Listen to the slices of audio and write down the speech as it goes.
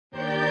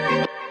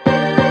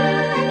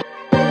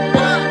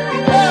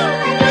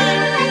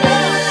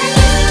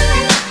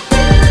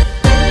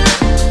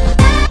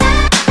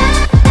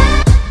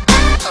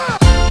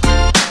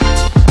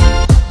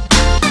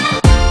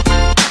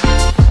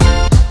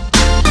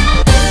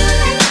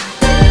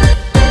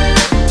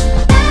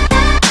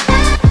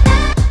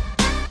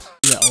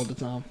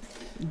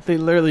They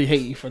literally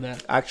hate you for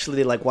that. Actually,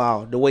 they're like,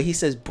 wow, the way he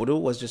says Buddha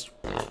was just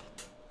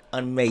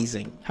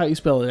amazing. How you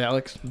spell it,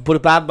 Alex? Buddha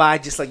bye-bye,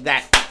 just like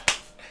that.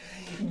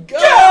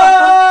 Good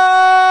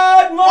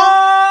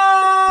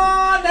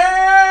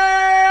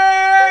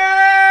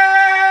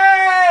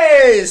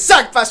morning!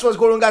 Suck fast, what's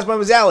going on, guys? My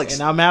name is Alex.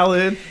 And I'm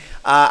Alan.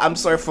 I'm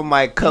sorry for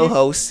my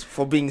co-host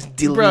for being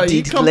Bro,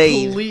 you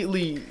delayed.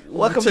 completely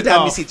Welcome to the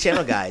Amicy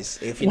channel, guys.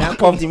 If you're not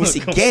part of the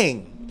Amicy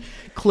gang,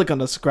 click on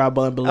the subscribe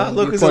button below.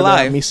 look who's You're part of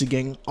alive. the Amicy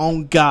gang.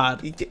 On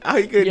God. How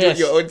you gonna do it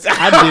your own time?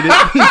 I did it.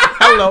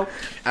 Hello.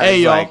 Hey,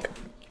 y'all. Like,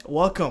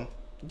 welcome.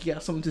 You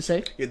got something to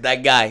say? you're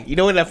that guy. You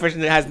know when that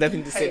person that has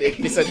nothing to say,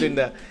 they start doing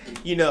the,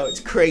 it's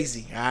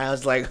crazy. I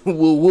was like,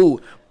 woo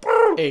woo.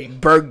 Hey,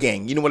 Bird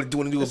gang. You know what I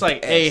do? it's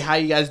like, hey, how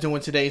you guys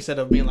doing today? Instead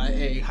of being like,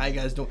 hey, how you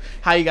guys doing?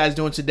 How you guys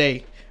doing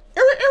today?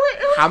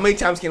 How many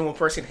times can one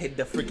person hit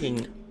the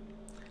freaking?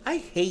 I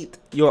hate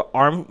your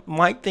arm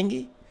mic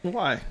thingy.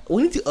 Why?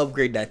 We need to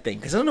upgrade that thing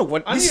because I don't know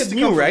what. I This need it is to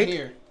new, come right? from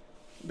here.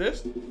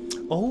 This?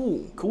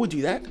 Oh, could we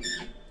do that?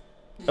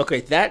 Okay,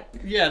 that.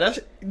 Yeah,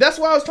 that's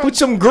why I was trying. Put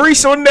some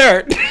grease on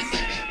there.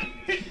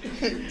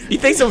 You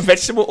think some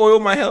vegetable oil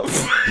might help?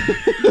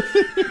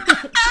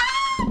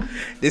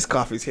 This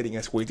coffee is hitting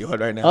us way too hard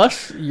right now.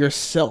 Us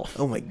yourself.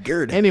 Oh my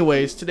god.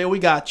 Anyways, today we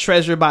got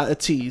Treasure by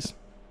Ateez.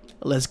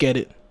 Let's get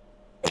it.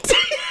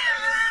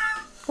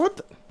 What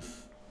the?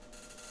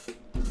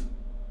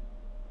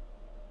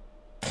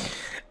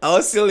 I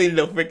was still in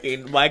the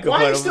freaking microphone.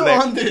 Why are you over still there.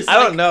 on this? I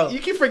don't know. You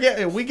keep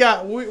forgetting.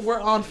 We're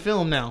on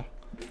film now.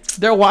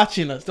 They're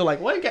watching us. They're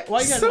like, why you guys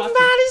watching?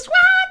 Somebody's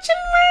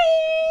watching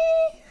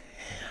me.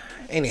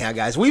 Anyhow,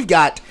 guys, we've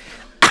got.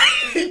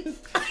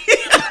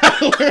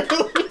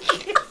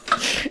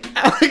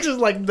 Alex is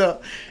like,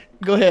 no.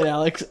 Go ahead,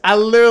 Alex. I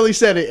literally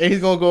said it, and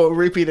he's gonna go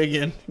repeat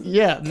again.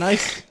 Yeah,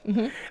 nice.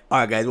 All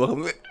right, guys,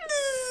 welcome.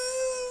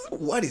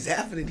 What is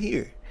happening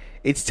here?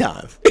 It's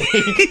time.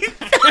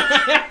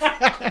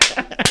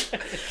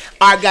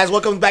 All right, guys,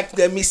 welcome back to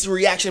the Amicy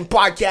Reaction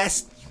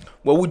Podcast,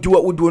 where we do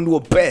what we're doing to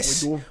our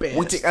best.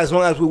 We take as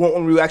long as we want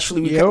when we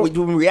actually we're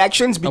doing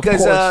reactions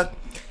because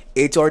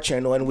it's our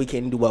channel and we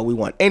can do what we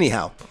want.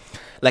 Anyhow,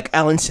 like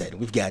Alan said,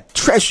 we've got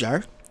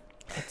Treasure.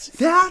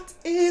 That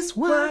is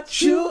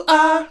what you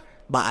are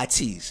by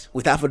Ateez.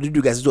 Without further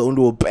ado, guys, let's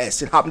do our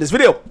best and hop in this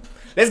video.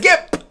 Let's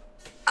get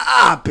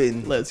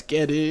hopping. Let's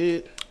get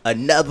it.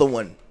 Another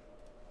one.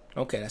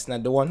 Okay, that's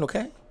not the one.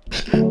 Okay.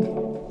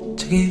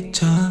 저기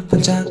저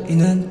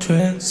반짝이는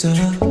트레저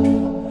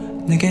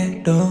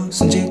내게로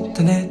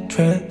손짓하는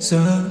트레저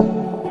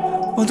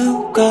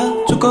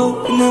모두가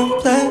쫓고 있는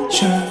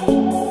pleasure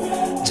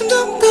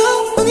점점 더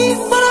눈이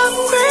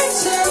멀어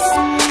crazy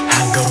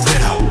한 걸음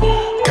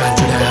위로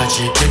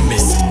간절하지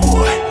Amicy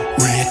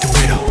우리의 또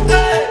위로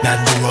난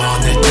누워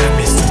내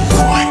Amicy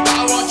I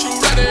want you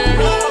ready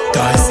더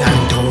이상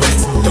더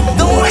rest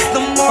no rest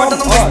no more than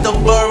waste the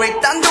worry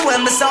딴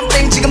도에면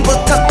something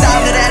지금부터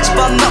땅을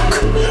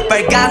집어넣고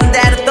빨간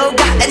대로 또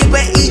가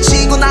anyway 이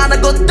지구는 안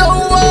하고 또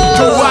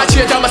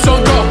좋아지에 담아서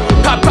고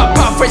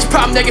팝팝팝 fresh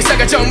pop 내게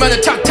싸가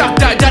정면을 탁탁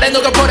달달해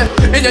녹아버려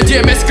 1년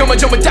뒤에 매스컴은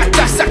전부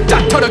딱딱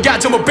싹다 털어가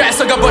전부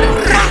뺏어가버려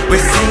왜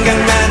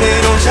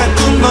생각만으로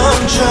자꾸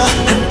멈춰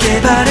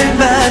함께 발을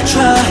맞춰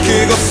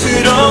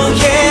그곳으로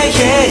yeah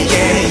yeah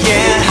yeah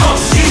yeah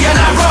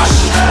시간아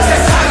rush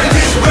세상을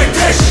뒤집을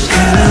듯이 그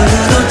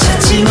누구도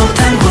찾지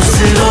못한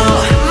곳으로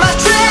My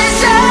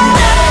treasure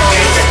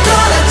이제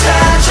떠나자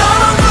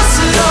저런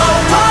곳으로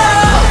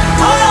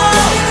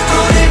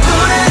우릴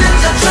부르는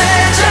저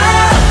treasure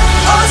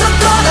어서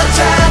떠나자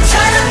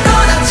차는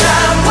떠나자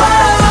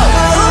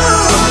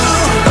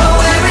Oh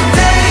every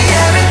day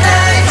every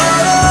night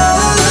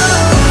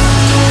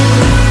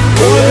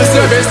우리는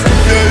service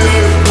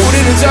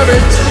우리는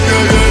service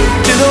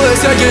기도의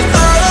세계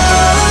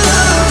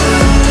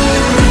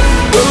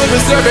우리는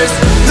service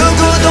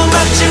누구도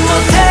막지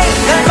못해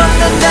날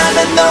만난다면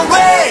no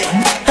way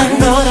한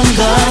걸음 더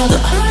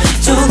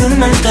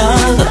조금만 더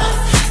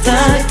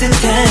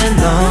따뜻해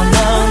no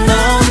no no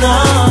no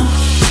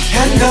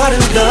한 걸음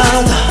더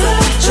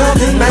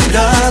조금만 더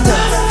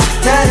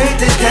다를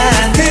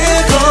듯한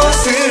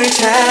그곳을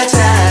찾아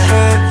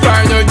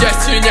Final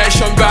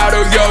destination 바로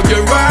여기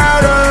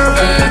right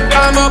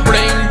I'ma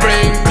bling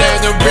bling 내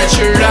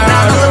눈빛을 알아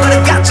나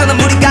너를 깎잖아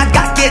우리가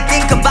깎게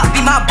think about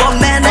be my bone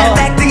man 내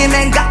백등의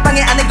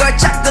맨각방에 안에 걸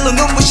착들로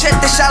눈부실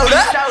때 shout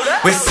up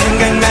왜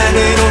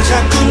생각만으로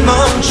자꾸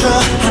멈춰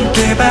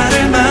함께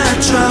발을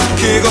맞춰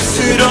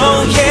그곳으로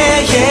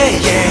yeah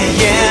yeah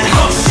yeah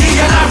yeah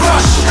시간아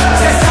rush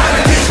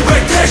세상을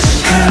뒤집을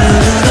듯이 그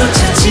누구도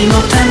찾지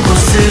못한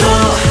곳으로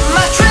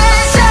My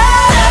treasure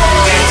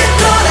이제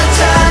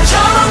떠나자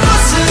저런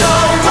곳으로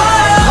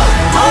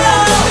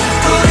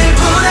우릴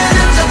부르는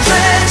저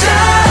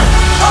treasure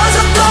어서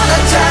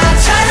떠나자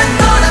차는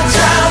떠나자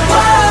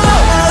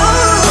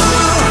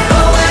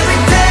Oh every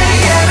day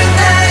every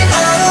night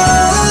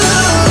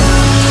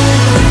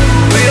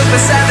We up a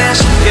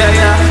savage yeah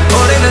yeah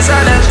우리는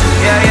savage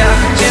yeah yeah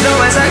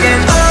지도의 사계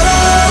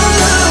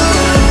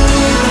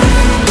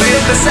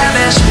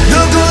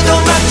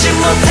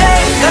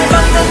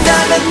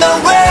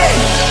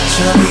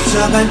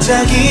저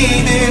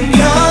반짝이는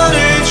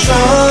별을 줘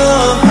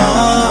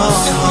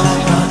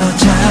손을 뻗어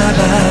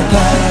잡아봐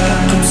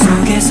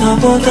꿈속에서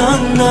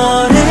보던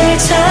너를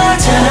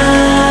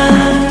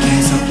찾아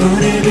계속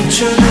불을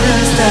비추는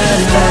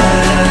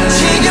starlight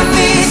지금 이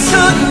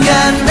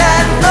순간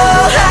난 너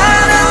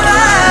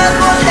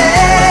하나만 원해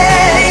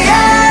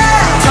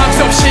Time's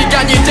up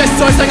시간이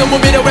됐어 이상은 못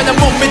믿어 왜 난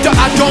못 믿어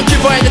I don't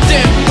give a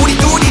anything 우리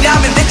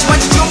둘이라면 대체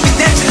완전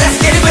준비됐지 Let's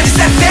get it ready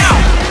set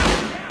down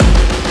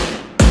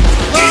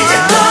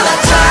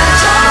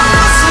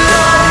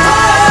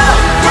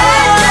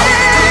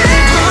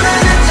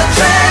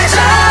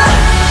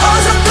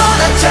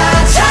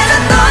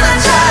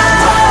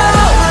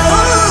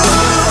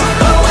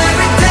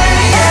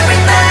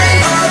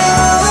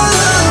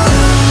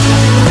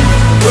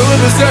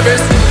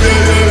service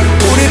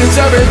우리는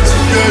savage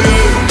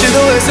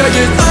기도의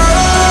세계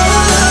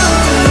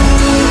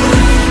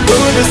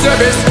우리는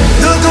service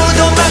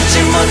누구도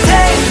막지 못해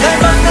날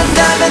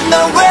만난다면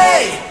no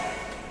way.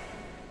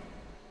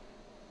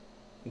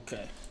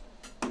 Okay.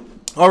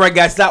 Alright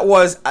guys, that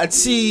was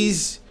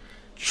Ateez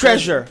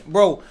Treasure.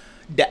 Bro,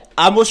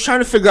 I was trying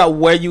to figure out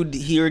where you'd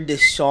hear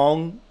this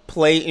song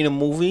play in a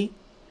movie.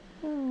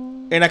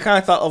 And I kind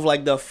of thought of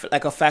like a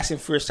Fast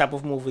and Furious type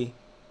of movie.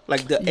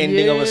 Like the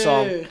ending of a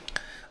song.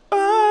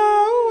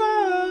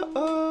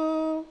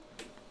 Oh.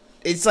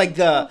 It's like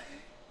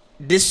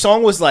this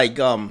song was like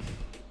I'm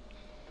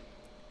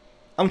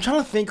trying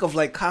to think of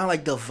like kind of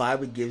like the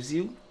vibe it gives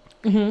you,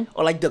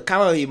 or like the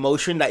kind of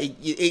emotion that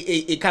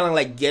it kind of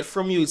like get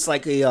from you. It's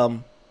like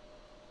a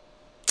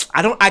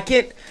I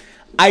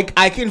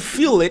can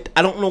feel it.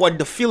 I don't know what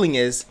the feeling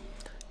is,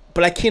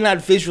 but I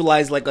cannot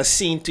visualize like a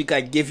scene to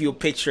like give you a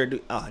picture.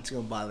 It's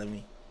gonna bother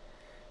me.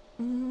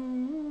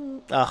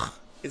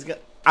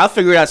 I'll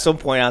figure it out at some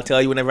point. I'll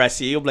tell you whenever I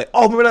see you. I'll be like,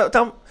 oh, remember that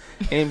time?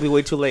 And it'll be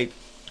way too late.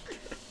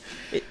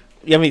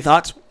 You have any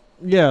thoughts?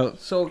 Yeah.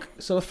 So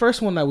the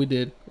first one that we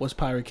did was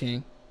Pirate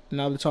King.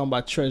 Now we're talking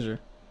about Treasure.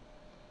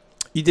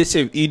 You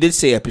did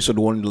say episode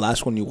 1, the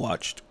last one you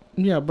watched.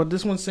 Yeah, but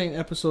this one's saying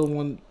episode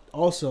 1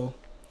 also.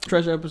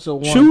 Treasure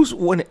episode 1. Choose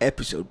one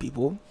episode,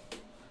 people.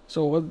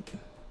 So what?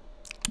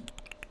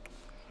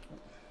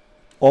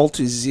 All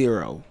to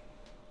 0.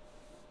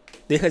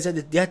 They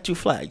had 2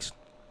 flags.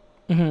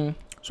 Mm-hmm.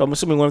 So I'm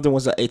assuming one of them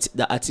was the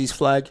Ateez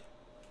flag.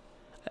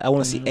 I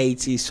want to see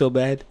Ateez so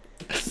bad.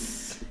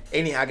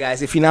 Anyhow,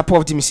 guys, if you're not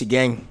part of the AAMICY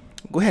gang,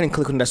 go ahead and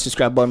click on that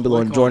subscribe button below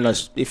and join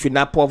us. If you're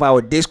not part of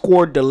our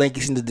Discord, the link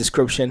is in the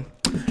description.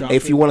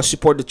 If you want to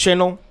support the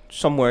channel,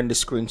 somewhere in the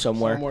screen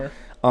somewhere.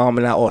 And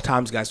at all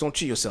times, guys, don't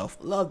cheat yourself.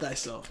 Love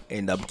thyself.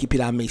 And keep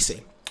it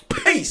Amicy.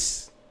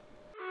 Peace.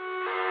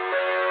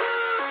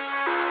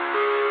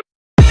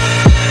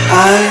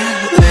 I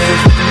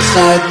live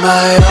inside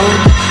my own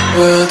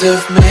world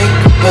of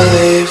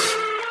make-believe